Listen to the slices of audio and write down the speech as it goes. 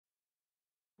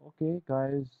Okay,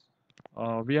 guys,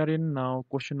 we are in now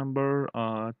question number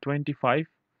 25.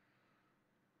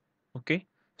 Okay,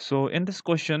 so in this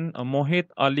question, Mohit,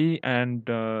 Ali, and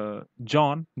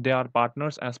John, they are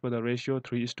partners as per the ratio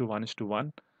 3 is to 1 is to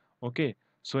 1. Okay,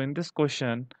 so in this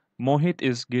question, Mohit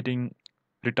is getting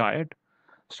retired.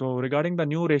 So regarding the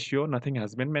new ratio, nothing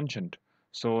has been mentioned.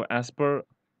 So as per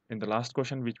in the last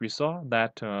question which we saw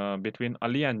that between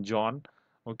Ali and John,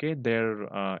 okay, their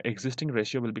existing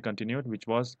ratio will be continued, which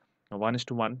was 1 is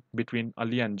to 1 between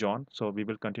Ali and John. So we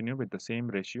will continue with the same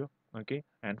ratio, okay,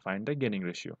 and find the gaining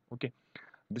ratio. Okay,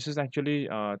 this is actually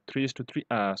 3 is to 3.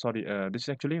 Sorry, this is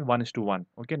actually 1 is to 1.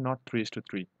 Okay, not 3 is to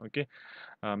 3. Okay,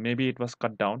 maybe it was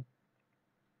cut down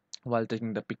while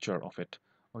taking the picture of it.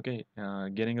 Okay,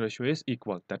 gaining ratio is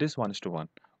equal, that is 1 is to 1.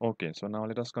 Okay, so now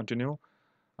let us continue.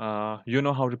 You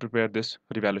know how to prepare this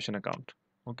revaluation account.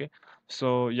 Okay,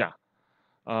 so yeah,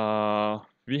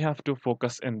 we have to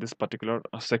focus in this particular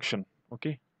section.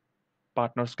 Okay,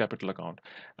 partners capital account.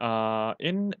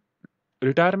 In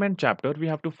retirement chapter, we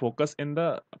have to focus in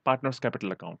the partners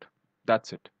capital account.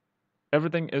 That's it.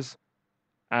 Everything is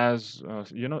as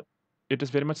it is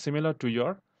very much similar to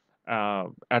your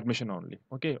admission only.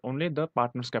 Okay, only the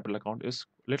partners capital account is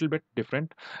little bit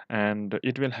different, and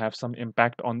it will have some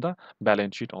impact on the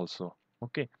balance sheet also.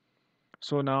 Okay,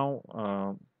 so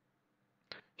now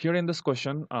here in this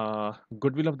question,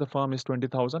 goodwill of the firm is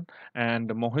 20,000 and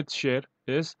Mohit's share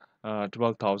is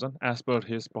 12,000 as per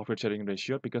his profit sharing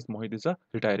ratio, because Mohit is a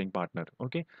retiring partner.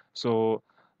 Okay, so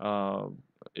uh,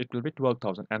 it will be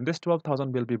 12,000, and this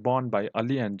 12,000 will be borne by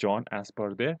Ali and John as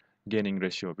per their gaining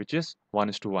ratio, which is 1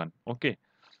 is to 1. Okay,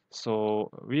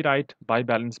 so we write by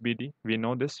balance BD. We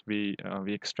know this. We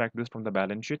extract this from the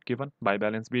balance sheet given by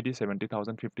balance BD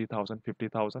 70,000, 50,000,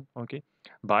 50,000. Okay,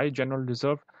 by general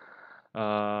reserve,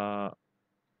 uh,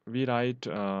 we write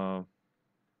the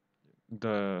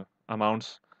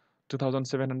amounts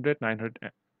 2,700,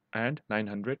 900, and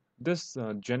 900. This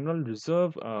general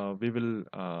reserve we will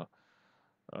uh,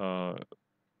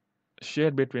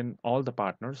 share between all the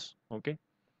partners. Okay,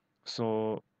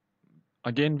 so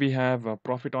again we have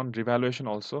profit on revaluation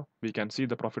also. We can see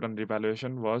the profit on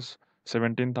revaluation was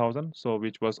 17,000, so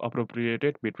which was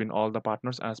appropriated between all the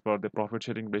partners as per the profit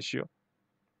sharing ratio.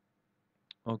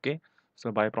 Okay,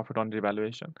 so by profit on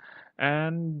revaluation,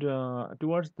 and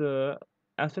towards the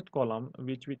asset column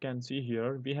which we can see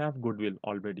here, we have goodwill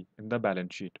already in the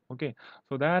balance sheet. Okay,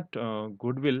 so that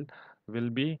goodwill will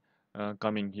be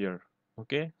coming here.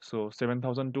 Okay, so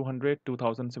 7,200,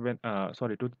 2,007,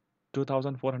 sorry,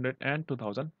 2,400 and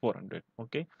 2,400.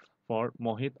 Okay, for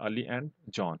Mohit, Ali, and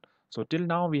John. So till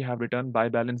now we have written by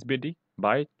balance BD,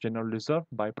 by general reserve,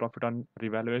 by profit on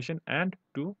revaluation, and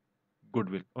to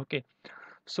goodwill. Okay,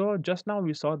 so just now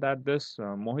we saw that this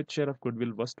Mohit share of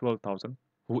goodwill was 12,000,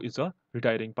 who is a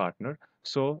retiring partner.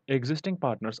 So existing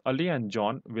partners Ali and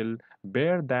John will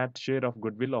bear that share of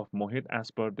goodwill of Mohit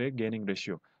as per their gaining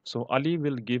ratio. So Ali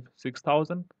will give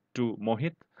 6,000 to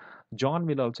Mohit. John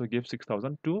will also give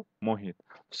 6,000 to Mohit.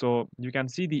 So you can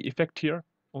see the effect here.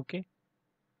 Okay,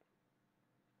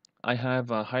 I have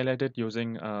highlighted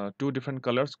using two different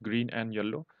colors, green and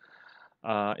yellow.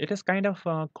 It is kind of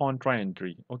contra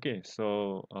entry. Okay,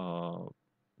 so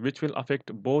which will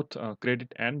affect both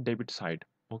credit and debit side.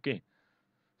 Okay,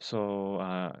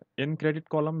 so in credit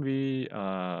column we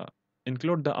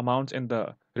include the amounts in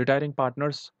the retiring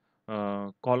partners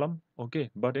column. Okay,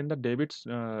 but in the debits,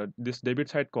 this debit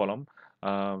side column,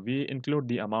 we include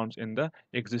the amounts in the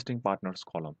existing partners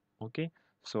column. Okay,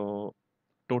 so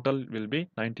total will be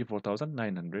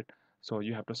 94,900. So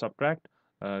you have to subtract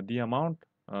the amount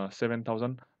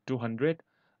 7,200.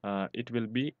 It will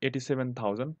be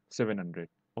 87,700.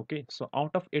 Okay, so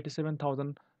out of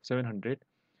 87,700,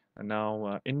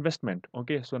 now investment.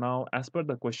 Okay, so now as per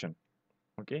the question,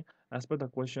 okay, as per the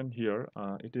question here,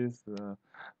 it is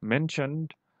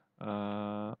mentioned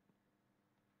uh,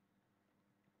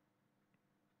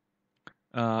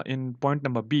 in point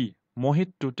number B,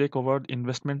 Mohit to take over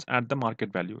investments at the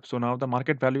market value. So now the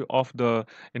market value of the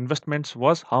investments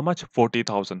was how much?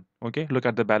 40,000. Okay, look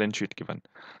at the balance sheet given.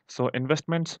 So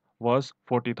investments was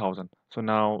 40,000. So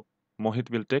now Mohit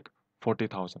will take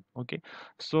 40,000. Okay,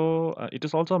 so it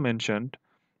is also mentioned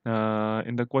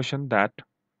in the question that,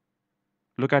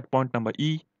 look at point number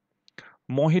E,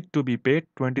 Mohit to be paid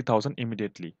 20,000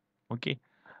 immediately. Okay,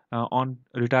 on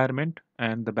retirement,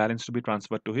 and the balance to be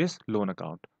transferred to his loan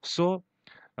account. So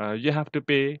you have to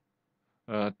pay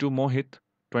to Mohit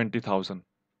 20,000.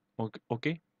 Okay,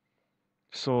 okay.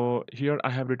 So here I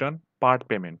have written part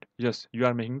payment. Yes, you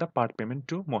are making the part payment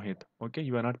to Mohit. Okay,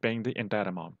 you are not paying the entire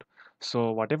amount.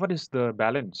 So whatever is the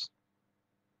balance,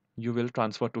 you will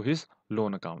transfer to his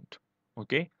loan account.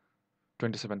 Okay,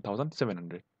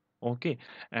 27,700. Okay,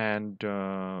 and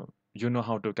you know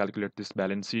how to calculate this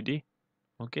balance CD.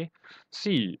 Okay,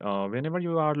 see, whenever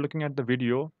you are looking at the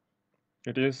video,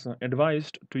 it is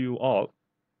advised to you all,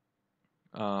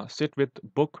 sit with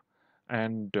book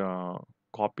and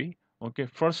copy. Okay,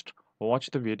 first watch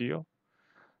the video,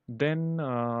 then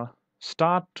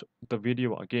start the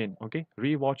video again. Okay,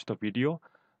 rewatch the video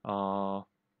uh,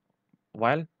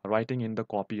 while writing in the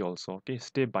copy also. Okay,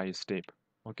 step by step.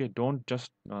 Okay, don't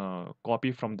just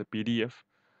copy from the PDF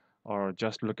or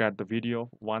just look at the video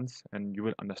once and you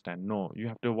will understand. No, you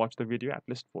have to watch the video at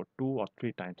least for 2 or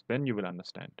 3 times, then you will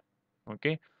understand.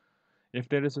 Okay, if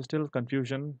there is still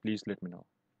confusion, please let me know.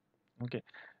 Okay,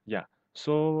 yeah.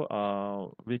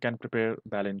 So we can prepare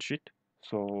balance sheet.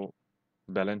 So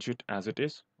balance sheet as it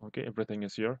is. Okay, everything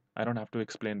is here. I don't have to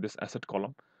explain this asset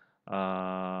column.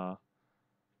 Uh,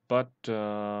 but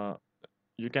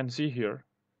you can see here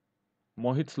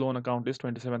Mohit's loan account is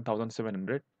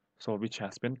 27,700. So which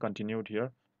has been continued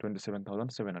here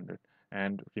 27,700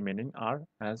 and remaining are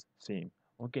as same.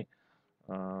 Okay,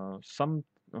 some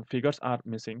figures are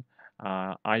missing.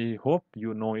 I hope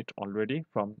you know it already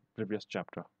from previous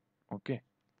chapter. Okay.